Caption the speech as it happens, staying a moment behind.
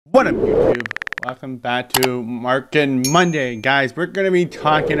What up, YouTube? Welcome back to Market Monday. Guys, we're going to be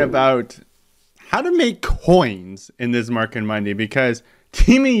talking about how to make coins in this Market Monday because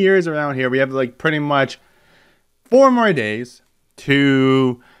Team of Years around here, we have like pretty much 4 more days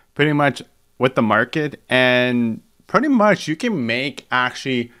to pretty much with the market, and pretty much you can make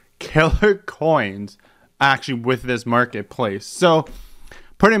actually killer coins actually with this marketplace. So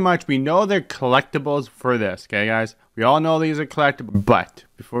pretty much we know they're collectibles for this, okay guys? We all know these are collectibles, but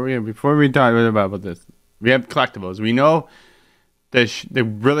before we talk about this, we have collectibles. We know the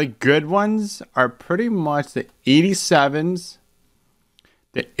really good ones are pretty much the 87s,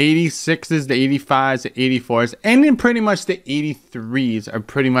 the 86s, the 85s, the 84s, and then pretty much the 83s are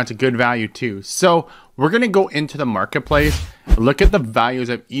pretty much a good value too. So we're going to go into the marketplace, look at the values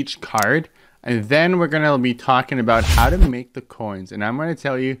of each card, and then we're going to be talking about how to make the coins. And I'm going to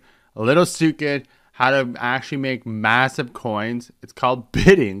tell you a little secret how to actually make massive coins. It's called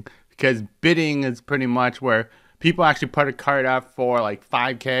bidding, because bidding is pretty much where people actually put a card up for like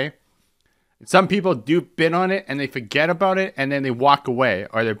 5K. Some people do bid on it and they forget about it and then they walk away,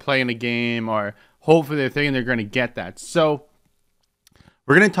 or they're playing a game, or hopefully they're thinking they're going to get that. So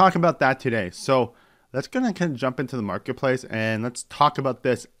we're going to talk about that today. So let's kind of jump into the marketplace and let's talk about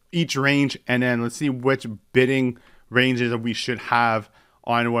this, each range, and then let's see which bidding ranges that we should have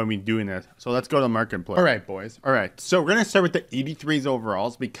on when we doing this. So let's go to the marketplace. All right, boys. All right. So we're going to start with the 83s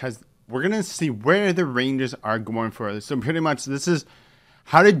overalls because we're going to see where the ranges are going for. So pretty much this is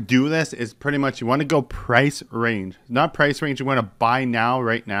how to do this is pretty much you want to go price range, not price range. You want to buy now,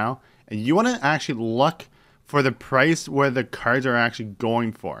 right now. And you want to actually look for the price where the cards are actually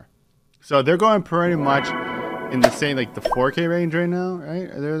going for. So they're going pretty much in the same, like the 4K range right now,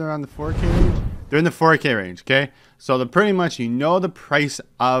 right? They're around the 4K range. They're in the 4K range, okay? So the pretty much, you know the price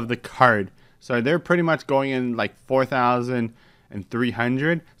of the card. So they're pretty much going in like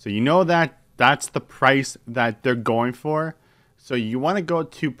 4,300. So you know that that's the price that they're going for. So you want to go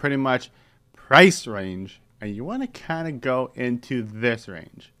to pretty much price range, and you want to kind of go into this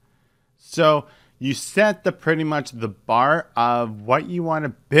range. So you set the pretty much the bar of what you want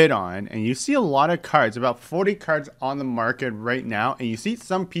to bid on, and you see a lot of cards, about 40 cards on the market right now, and you see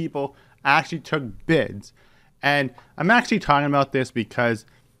some people actually took bids. And I'm actually talking about this because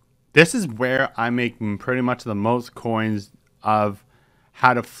this is where I make pretty much the most coins of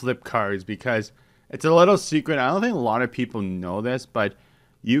how to flip cards, because it's a little secret. I don't think a lot of people know this, but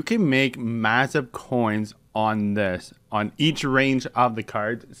you can make massive coins on this, on each range of the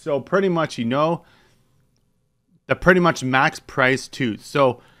cards. So pretty much, you know, the pretty much max price too.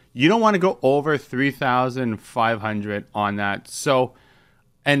 So you don't want to go over 3,500 on that. So,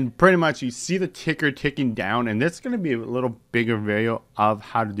 and pretty much you see the ticker ticking down, and this is going to be a little bigger video of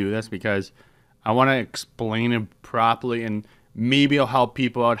how to do this because I want to explain it properly, and maybe it'll help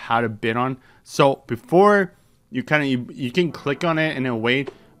people out how to bid on. So before you kind of, you can click on it and then wait,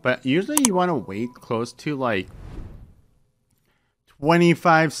 but usually you want to wait close to like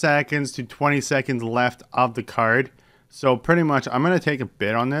 25 seconds to 20 seconds left of the card. So pretty much I'm going to take a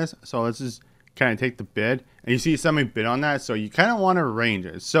bid on this. So let's just kind of take the bid, and you see somebody bid on that. So you kind of want to range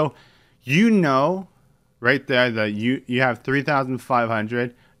it. So you know right there that you have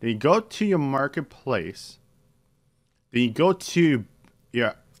 3,500. Then you go to your marketplace. Then you go to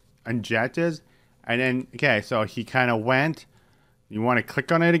your objectives, and then, okay, so he kind of went. You want to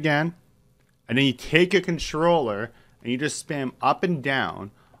click on it again, and then you take your controller and you just spam up and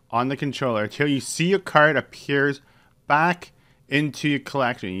down on the controller until you see your card appears back into your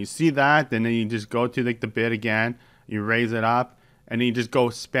collection. You see that, then you just go to like the bid again, you raise it up, and then you just go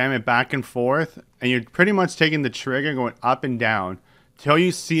spam it back and forth, and you're pretty much taking the trigger going up and down till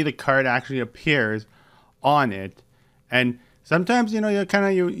you see the card actually appears on it. And sometimes, you know, you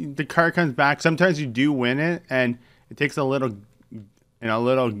kind of, the card comes back. Sometimes you do win it, and it takes a little, you know, a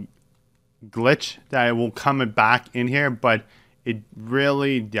little glitch that it will come back in here, but it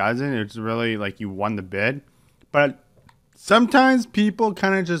really doesn't. It's really like you won the bid. But sometimes people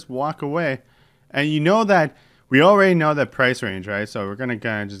kind of just walk away, and you know that we already know that price range, right? So we're gonna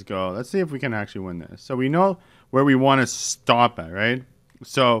kind of just go, let's see if we can actually win this. So we know where we want to stop at, right?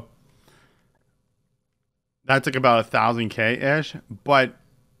 So that's like about 1,000K ish. But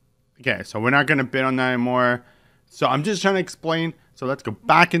okay, so we're not gonna bid on that anymore. So I'm just trying to explain. So let's go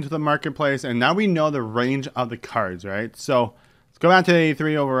back into the marketplace, and now we know the range of the cards, right? So let's go back to the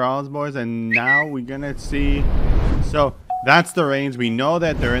 83 overalls, boys, and now we're gonna see. So that's the range. We know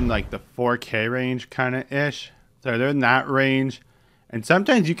that they're in like the 4K range kind of ish. So they're in that range, and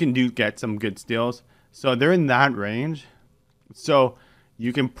sometimes you can get some good steals. So they're in that range. So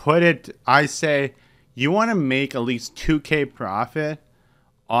you can put it, I say you want to make at least 2K profit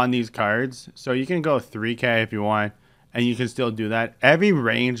on these cards. So you can go 3K if you want, and you can still do that. Every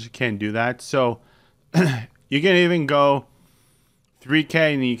range can do that. So you can even go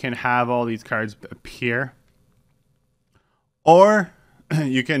 3K and you can have all these cards appear. Or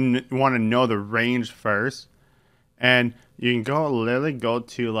you can want to know the range first. And you can go literally go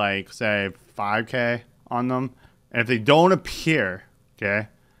to like say 5K on them. And if they don't appear, okay,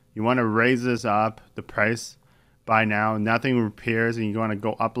 you want to raise this up, the price by now. Nothing appears and you want to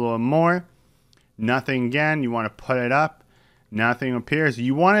go up a little more. Nothing again. You want to put it up. Nothing appears.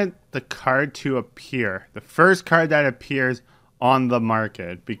 You want the card to appear. The first card that appears on the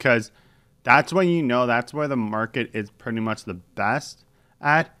market, because that's when you know that's where the market is pretty much the best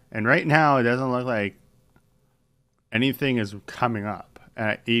at. And right now it doesn't look like anything is coming up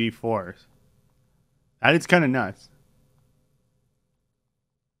at 84s. That is kind of nuts.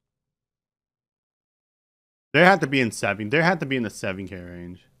 They have to be in 7. They have to be in the 7K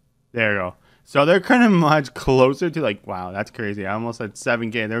range. There you go. So they're kind of much closer to like, wow, that's crazy. I almost said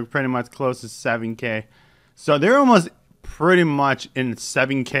 7K. They're pretty much close to 7K. So they're almost pretty much in the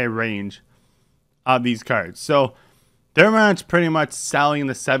 7K range of these cards. So they're pretty much selling in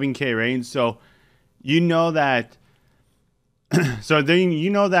the 7K range. So you know that you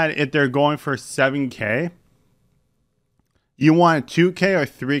know that if they're going for 7K, you want 2K or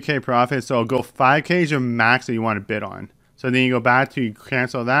 3K profit. So go 5K is your max that you want to bid on. So then you go back to, you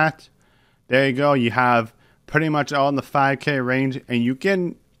cancel that. There you go. You have pretty much all in the 5K range, and you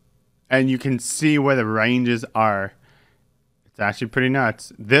can see where the ranges are. It's actually pretty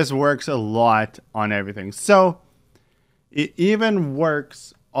nuts. This works a lot on everything. So it even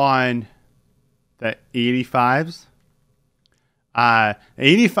works on the 85s.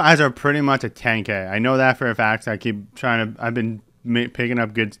 85s are pretty much a 10K. I know that for a fact. I've been picking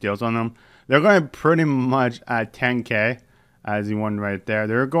up good deals on them. They're going pretty much at 10K, as you one right there.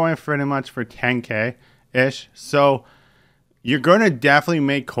 They're going pretty much for 10K-ish. So you're going to definitely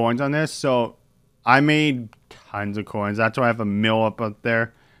make coins on this. So I made tons of coins. That's why I have a mill up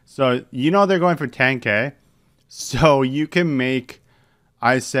there. So you know they're going for 10K. So you can make,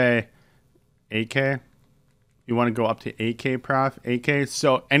 I say, 8K. You want to go up to 8K prof, 8K.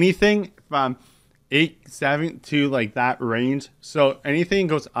 So anything from 8, 7 to like that range. So anything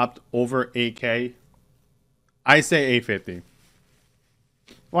goes up over 8K, I say 850.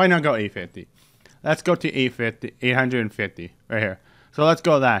 Why not go 850? Let's go to 850, 850 right here. So let's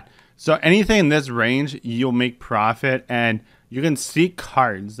go that. So anything in this range, you'll make profit, and you can see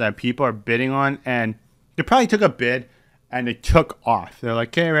cards that people are bidding on, and they probably took a bid and they took off. They're like,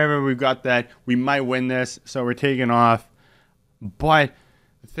 okay, remember, we've got that. We might win this, so we're taking off. But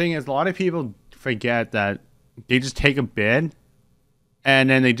the thing is, a lot of people forget that they just take a bid and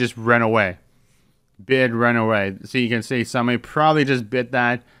then they just run away. Bid, run away. So you can see somebody probably just bid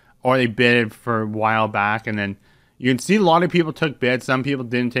that, or they bid it for a while back, and then you can see a lot of people took bids. Some people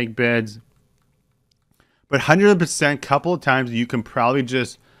didn't take bids. But 100%, couple of times, you can probably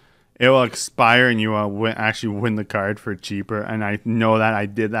just, it will expire and you will actually win the card for cheaper. And I know that. I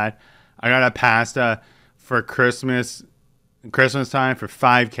did that. I got a pasta for Christmas time for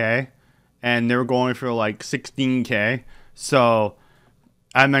 5K. And they were going for like 16K. So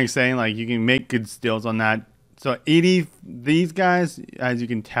I'm like saying, like, you can make good steals on that. So 80, these guys, as you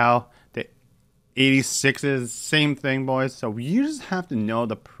can tell, the 86s, same thing, boys. So you just have to know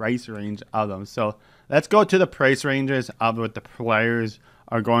the price range of them. So let's go to the price ranges of what the players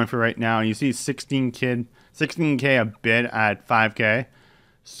are going for right now. You see 16K a bid at 5K.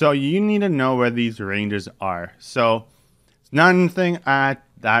 So you need to know where these ranges are. So it's nothing at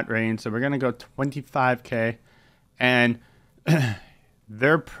that range. So we're going to go 25K. And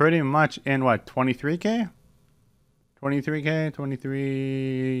they're pretty much in what, 23K? 23K,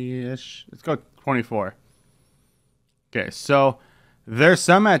 23-ish. Let's go 24. Okay, so there's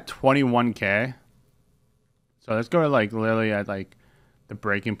some at 21K. So let's go like literally at like the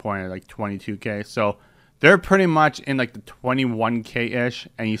breaking point at like 22K. So they're pretty much in like the 21K-ish,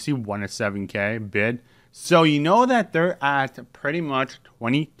 and you see 1 at 7K bid. So you know that they're at pretty much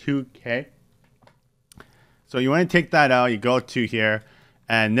 22K. So you want to take that out. You go to here,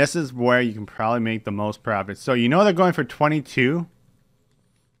 and this is where you can probably make the most profit. So you know they're going for 22-ish.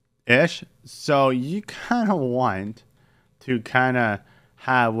 So you kind of want to kind of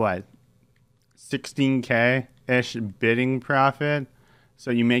have what, 16K-ish bidding profit.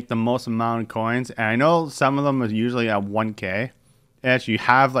 So you make the most amount of coins. And I know some of them are usually at 1K-ish. You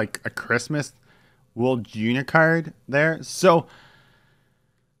have like a Christmas World Junior card there. So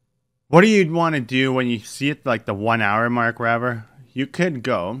what do you want to do when you see it like the 1 hour mark, wherever? You could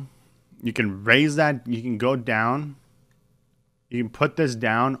go, you can raise that, you can go down, You can put this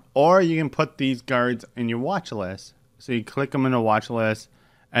down, or you can put these cards in your watch list. So you click them in a watch list,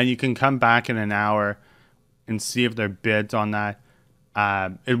 and you can come back in an hour and see if there are bids on that.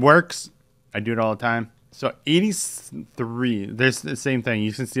 It works. I do it all the time. So 83, there's the same thing.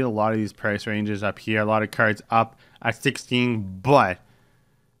 You can see a lot of these price ranges up here. A lot of cards up at 16, but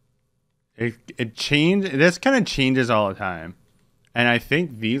it changed. This kind of changes all the time. And I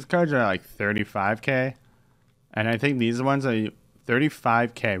think these cards are like 35K. And I think these ones are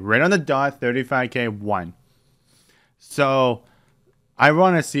 35K. Right on the dot, 35K one. So I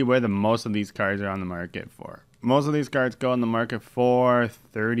want to see where the most of these cards are on the market for. Most of these cards go on the market for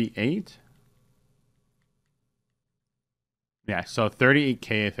 38. Yeah, so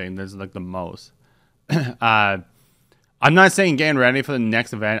 38K, I think. This is like the most. I'm not saying getting ready for the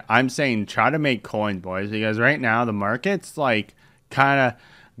next event. I'm saying try to make coins, boys. Because right now, the market's like kind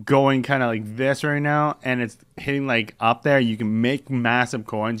of going kind of like this right now. And it's hitting like up there. You can make massive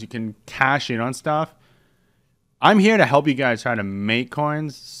coins. You can cash in on stuff. I'm here to help you guys try to make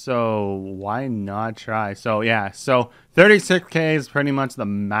coins. So why not try? So yeah, so 36K is pretty much the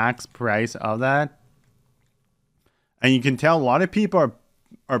max price of that. And you can tell a lot of people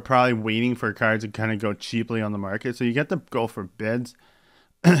are probably waiting for cards to kind of go cheaply on the market. So you get to go for bids.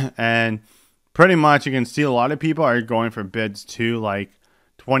 And pretty much you can see a lot of people are going for bids too, like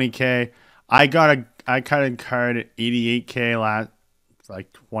 20K. I cut a card at 88K last,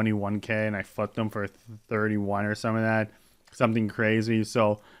 like 21K, and I flipped them for 31 or some of that. Something crazy.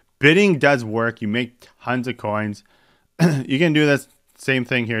 So bidding does work. You make tons of coins. You can do this same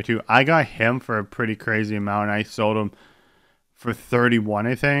thing here too. I got him for a pretty crazy amount. I sold him for 31,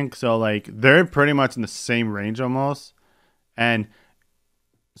 I think. So like they're pretty much in the same range almost. And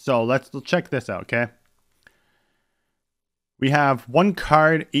so let's check this out, okay? We have one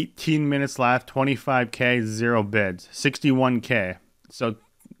card, 18 minutes left, 25K, 0 bids, 61K. So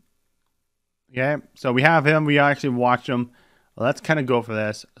yeah, so we have him. We actually watched him. Let's kind of go for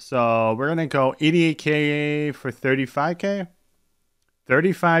this. So we're gonna go 88K for 35K.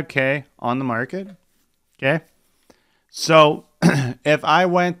 35K on the market. Okay. So if I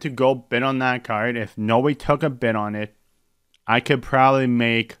went to go bid on that card, if nobody took a bid on it, I could probably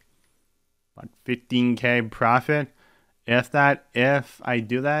make about 15K profit. If I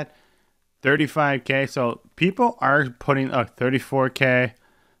do that, 35K. So people are putting 34K.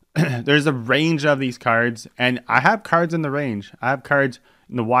 There's a range of these cards, and I have cards in the range. I have cards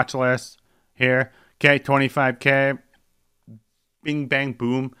in the watch list here. Okay, 25K. Bing, bang,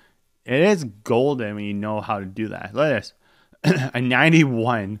 boom. It is golden when you know how to do that. Look at this. A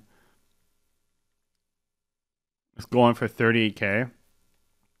 91 is going for 38K.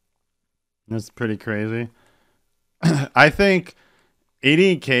 That's pretty crazy. I think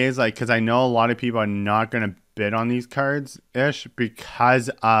 88K is like, because I know a lot of people are not going to bid on these cards-ish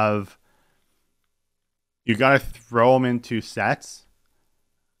because of you got to throw them into sets.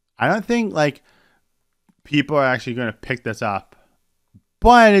 I don't think like people are actually going to pick this up.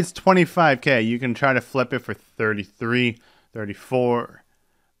 But it's 25K. You can try to flip it for 33, 34.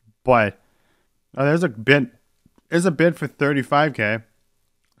 But there's a bid. There's a bid for 35K.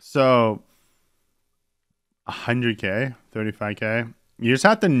 So 100K, 35K. You just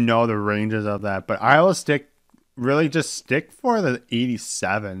have to know the ranges of that. But I will really just stick for the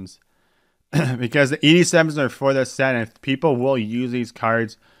 87s. Because the 87s are for the set. And people will use these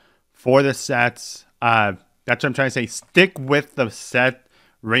cards for the sets. That's what I'm trying to say. Stick with the set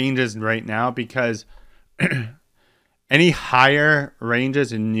ranges right now, because any higher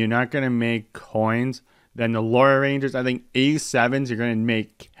ranges and you're not going to make coins than the lower ranges. I think 87s you're going to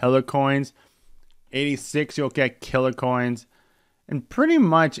make killer coins, 86 you'll get killer coins, and pretty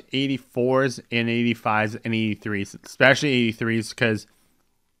much 84s and 85s and 83s, especially 83s, because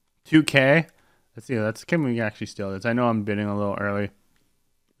 2K. Let's see, can we actually steal this? I know I'm bidding a little early.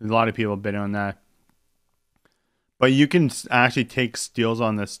 There's a lot of people bidding on that. But you can actually take steals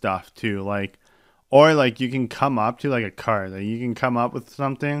on this stuff too, or you can come up to like a card. Like you can come up with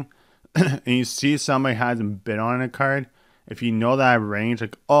something, and you see somebody hasn't bid on a card. If you know that range,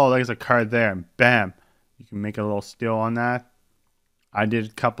 like, oh, there's a card there, and bam, you can make a little steal on that. I did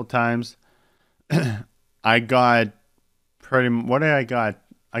a couple times. I got what did I got?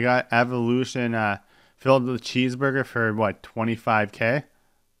 I got Evolution filled with cheeseburger for what, 25K?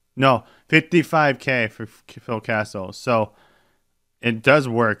 No, 55K for Phil Castle. So it does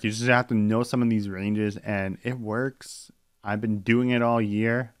work. You just have to know some of these ranges, and it works. I've been doing it all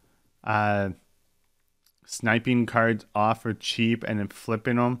year. Sniping cards off for cheap and then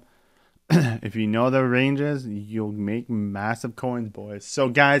flipping them. If you know the ranges, you'll make massive coins, boys. So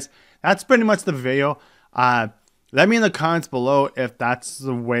guys, that's pretty much the video. Let me in the comments below if that's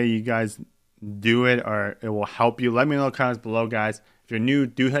the way you guys do it or it will help you. Let me know in the comments below, guys. If you're new,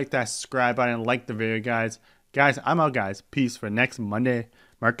 do hit that subscribe button and like the video, guys. Guys, I'm out, guys. Peace for next Monday,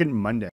 Market Monday.